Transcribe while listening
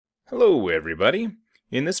Hello everybody.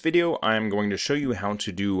 In this video I'm going to show you how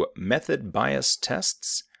to do method bias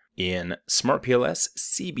tests in SmartPLS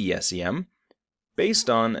CB-SEM based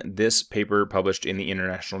on this paper published in the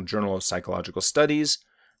International Journal of Psychological Studies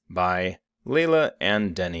by Layla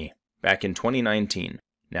and Denny back in 2019.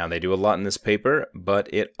 Now they do a lot in this paper, but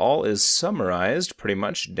it all is summarized pretty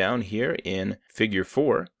much down here in figure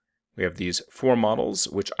 4. We have these 4 models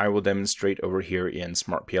which I will demonstrate over here in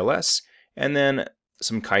SmartPLS, and then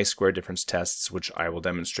some chi-square difference tests, which I will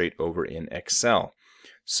demonstrate over in Excel.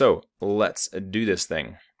 So let's do this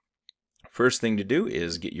thing. First thing to do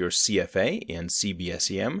is get your CFA in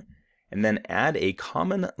CB-SEM, and then add a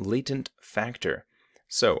common latent factor.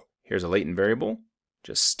 So here's a latent variable.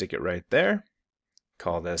 Just stick it right there.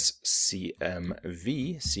 Call this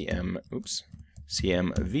CMV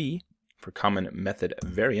for common method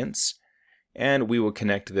variance, and we will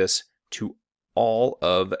connect this to all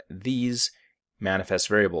of these manifest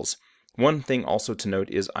variables. One thing also to note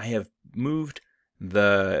is I have moved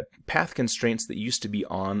the path constraints that used to be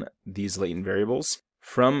on these latent variables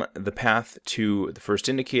from the path to the first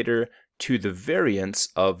indicator to the variance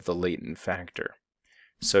of the latent factor.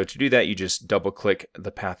 So to do that, you just double click the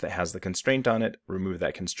path that has the constraint on it, remove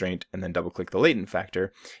that constraint, and then double click the latent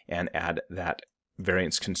factor and add that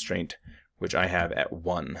variance constraint, which I have at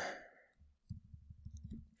 1.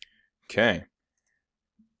 Okay.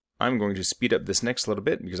 I'm going to speed up this next little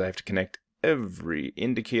bit because I have to connect every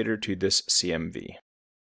indicator to this CMV.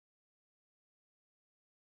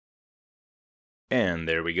 And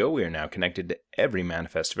there we go, we are now connected to every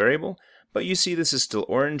manifest variable, but you see this is still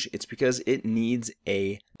orange. It's because it needs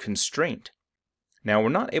a constraint. Now we're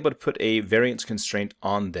not able to put a variance constraint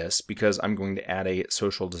on this because I'm going to add a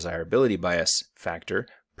social desirability bias factor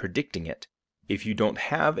predicting it. If you don't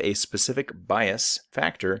have a specific bias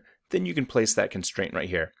factor, then you can place that constraint right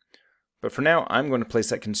here. But for now, I'm going to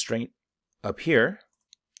place that constraint up here.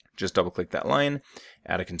 Just double click that line,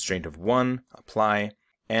 add a constraint of 1, apply,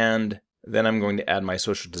 and then I'm going to add my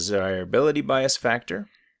social desirability bias factor.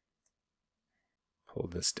 Pull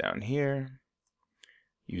this down here,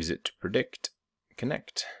 use it to predict,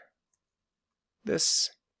 connect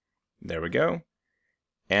this. There we go.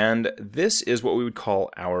 And this is what we would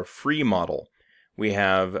call our free model. We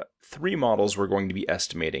have 3 models we're going to be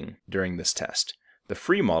estimating during this test. The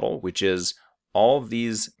free model, which is all of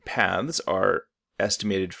these paths are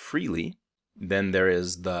estimated freely. Then there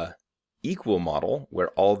is the equal model, where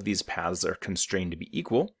all of these paths are constrained to be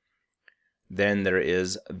equal. Then there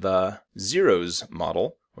is the zeros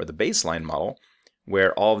model, or the baseline model,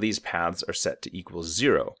 where all of these paths are set to equal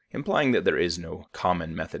 0, implying that there is no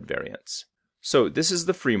common method variance. So this is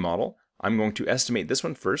the free model. I'm going to estimate this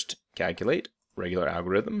one first. Calculate, regular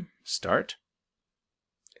algorithm, start.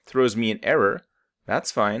 It throws me an error.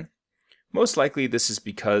 That's fine. Most likely this is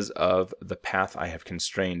because of the path I have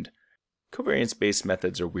constrained. Covariance-based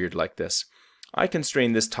methods are weird like this. I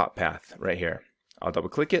constrain this top path right here. I'll double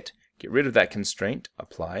click it, get rid of that constraint,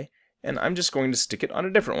 apply, and I'm just going to stick it on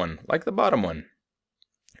a different one, like the bottom one.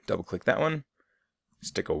 Double click that one,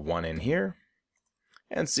 stick a 1 in here,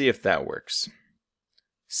 and see if that works.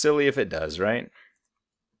 Silly if it does, right?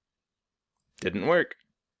 Didn't work.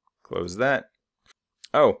 Close that.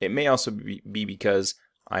 Oh, it may also be because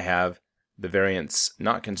I have the variance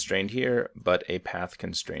not constrained here, but a path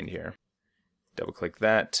constrained here. Double click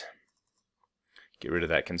that, get rid of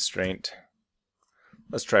that constraint.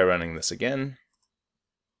 Let's try running this again.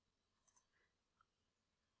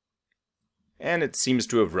 And it seems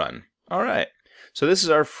to have run. All right, so this is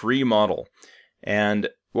our free model. And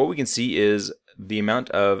what we can see is the amount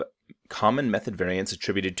of common method variance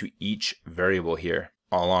attributed to each variable here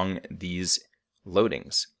along these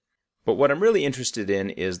loadings. But what I'm really interested in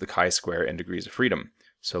is the chi-square and degrees of freedom.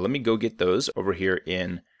 So let me go get those over here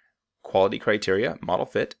in quality criteria, model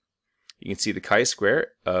fit. You can see the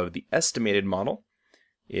chi-square of the estimated model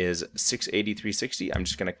is 680,360. I'm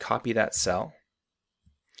just going to copy that cell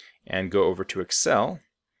and go over to Excel.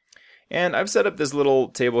 And I've set up this little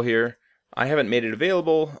table here. I haven't made it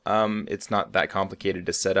available. It's not that complicated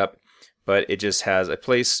to set up, but it just has a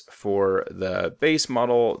place for the base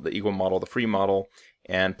model, the equal model, the free model,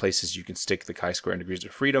 and places you can stick the chi-square and degrees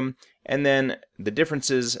of freedom, and then the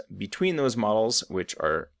differences between those models, which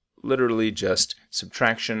are literally just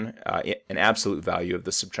subtraction, an absolute value of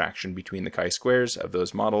the subtraction between the chi-squares of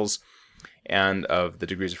those models and of the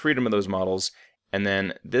degrees of freedom of those models, and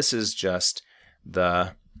then this is just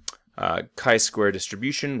the chi-square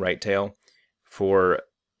distribution, right tail, for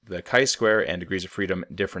the chi-square and degrees of freedom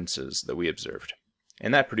differences that we observed.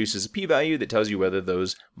 And that produces a p-value that tells you whether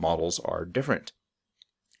those models are different.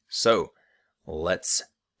 So let's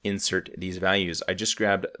insert these values. I just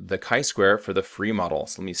grabbed the chi-square for the free model.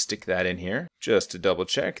 So let me stick that in here just to double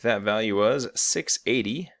check. That value was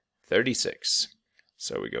 680.36.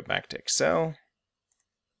 So we go back to Excel.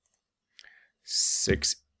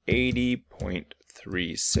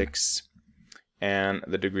 680.36. And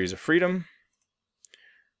the degrees of freedom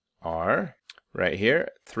are right here,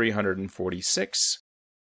 346.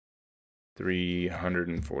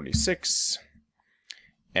 346.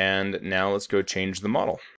 And now let's go change the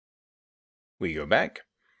model. We go back,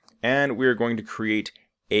 and we're going to create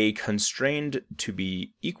a constrained to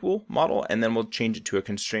be equal model, and then we'll change it to a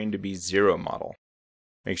constrained to be 0 model.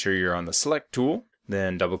 Make sure you're on the select tool,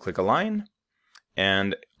 then double click align,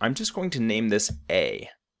 and I'm just going to name this A.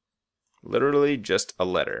 Literally just a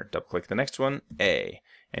letter. Double click the next one, A,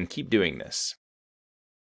 and keep doing this.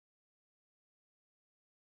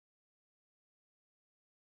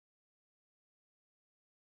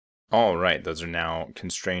 All right, those are now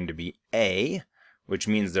constrained to be A, which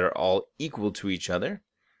means they're all equal to each other.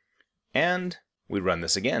 And we run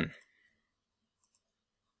this again.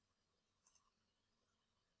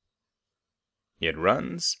 It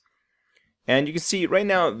runs. And you can see right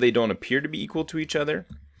now they don't appear to be equal to each other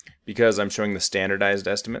because I'm showing the standardized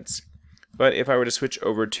estimates. But if I were to switch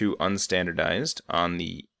over to unstandardized on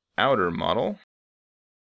the outer model,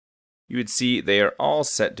 you would see they are all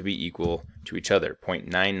set to be equal to each other,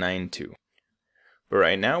 0.992. But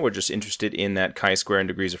right now we're just interested in that chi-square and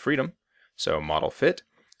degrees of freedom. So model fit,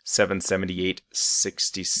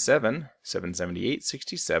 778.67,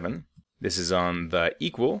 778.67. This is on the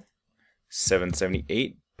equal,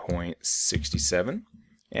 778.67.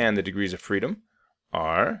 And the degrees of freedom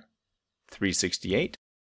are 368,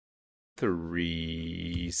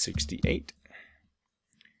 368.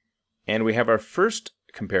 And we have our first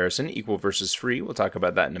comparison, equal versus free. We'll talk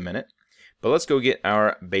about that in a minute. But let's go get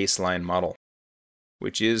our baseline model,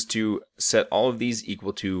 which is to set all of these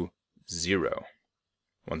equal to 0.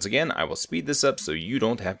 Once again, I will speed this up so you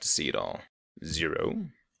don't have to see it all. 0.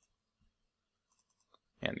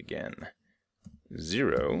 And again,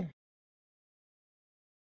 0.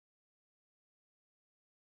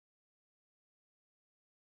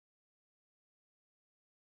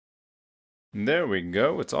 There we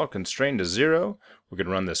go. It's all constrained to 0. We're going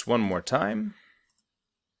to run this one more time.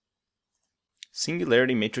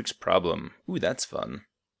 Singularity matrix problem. Ooh, that's fun.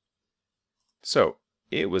 So,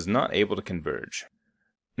 it was not able to converge.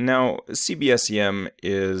 Now, CB-SEM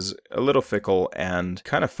is a little fickle and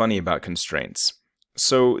kind of funny about constraints.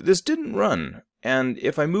 So this didn't run, and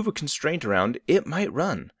if I move a constraint around, it might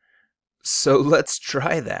run. So let's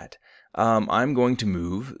try that. I'm going to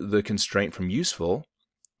move the constraint from useful,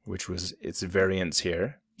 which was its variance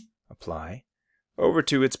here, apply, over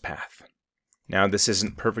to its path. Now this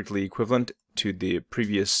isn't perfectly equivalent to the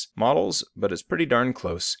previous models, but it's pretty darn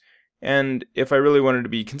close. And if I really wanted to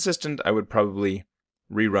be consistent, I would probably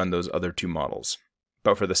rerun those other two models.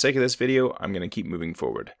 But for the sake of this video, I'm going to keep moving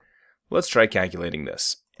forward. Let's try calculating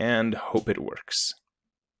this, and hope it works.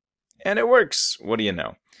 And it works! What do you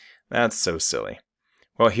know? That's so silly.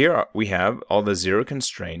 Well, here we have all the 0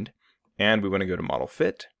 constrained, and we want to go to model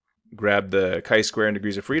fit, grab the chi-square and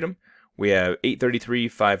degrees of freedom. We have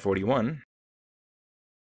 833.541,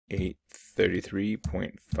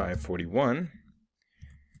 833.541,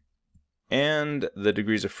 and the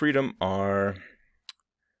degrees of freedom are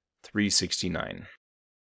 369.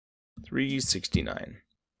 369.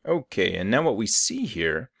 Okay, and now what we see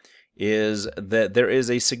here is that there is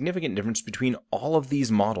a significant difference between all of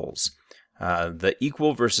these models. The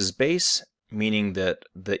equal versus base, meaning that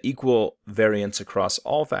the equal variance across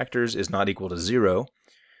all factors is not equal to 0.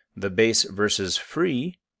 The base versus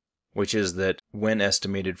free, which is that when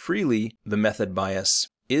estimated freely, the method bias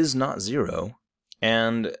is not 0.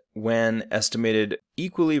 And when estimated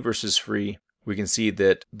equally versus free, we can see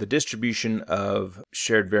that the distribution of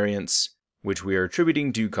shared variance, which we are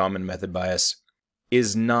attributing to common method bias,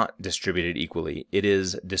 is not distributed equally. It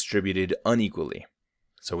is distributed unequally.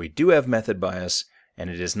 So we do have method bias, and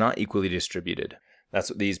it is not equally distributed.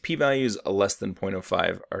 That's what these p-values less than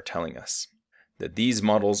 0.05 are telling us, that these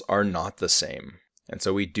models are not the same. And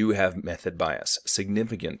so we do have method bias,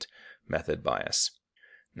 significant method bias.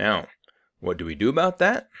 Now, what do we do about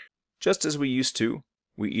that? Just as we used to,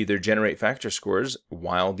 we either generate factor scores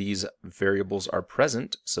while these variables are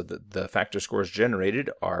present so that the factor scores generated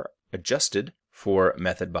are adjusted for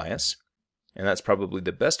method bias. And that's probably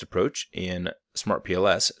the best approach in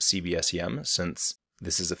SmartPLS CB-SEM, since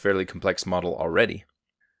this is a fairly complex model already.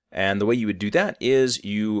 And the way you would do that is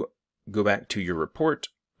you go back to your report,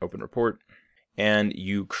 open report, and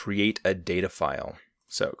you create a data file.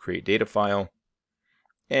 So create data file,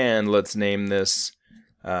 and let's name this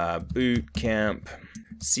boot camp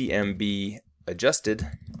CMB adjusted.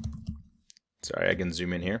 Sorry, I can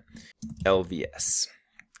zoom in here. LVS.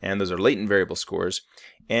 And those are latent variable scores.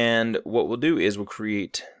 And what we'll do is we'll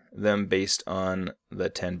create them based on the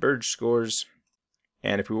 10 Burge scores.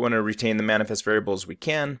 And if we want to retain the manifest variables, we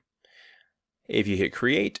can. If you hit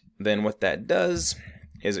create, then what that does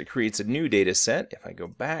is it creates a new data set. If I go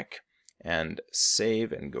back and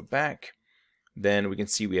save and go back, then we can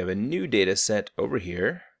see we have a new data set over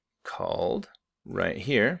here called, right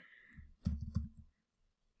here,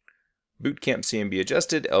 Bootcamp CMB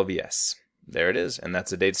adjusted LVS. There it is, and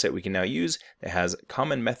that's a data set we can now use that has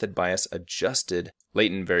common method bias adjusted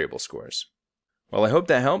latent variable scores. Well, I hope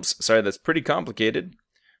that helps. Sorry, that's pretty complicated,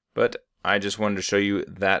 but I just wanted to show you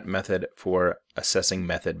that method for assessing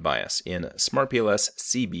method bias in SmartPLS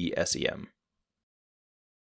CB-SEM.